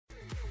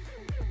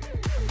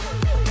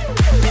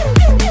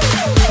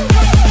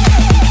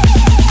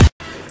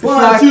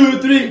1, 2,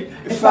 3.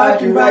 If I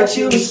could write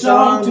you a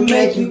song to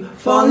make you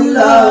fall in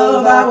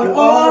love, I would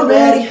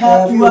already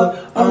have you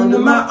up under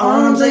my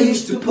arms. I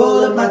used to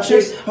pull up my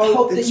tricks,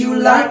 hope that you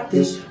like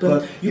this,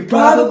 but you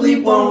probably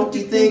won't.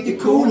 You think you're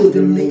cooler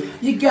than me.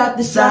 You got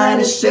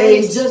designer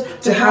shades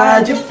just to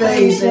hide your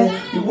face, and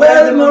you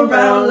wear them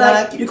around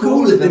like you're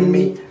cooler than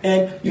me.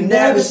 And you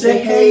never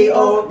say hey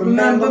or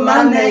remember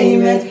my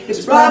name, and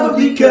it's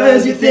probably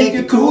cause you think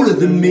you're cooler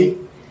than me.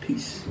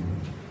 Peace.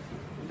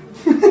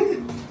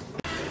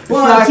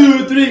 1,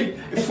 2, 3.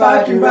 If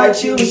I could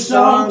write you a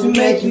song to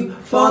make you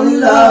fall in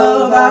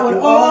love, I would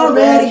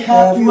already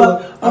have you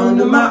up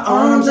under my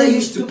arms. I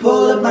used to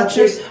pull up my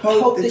tricks,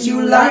 hope that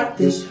you like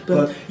this,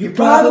 but you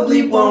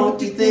probably won't.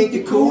 You think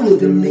you're cooler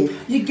than me.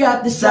 You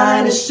got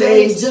designer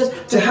shades just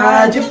to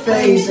hide your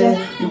face,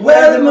 and you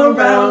wear them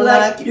around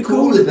like you're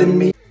cooler than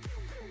me.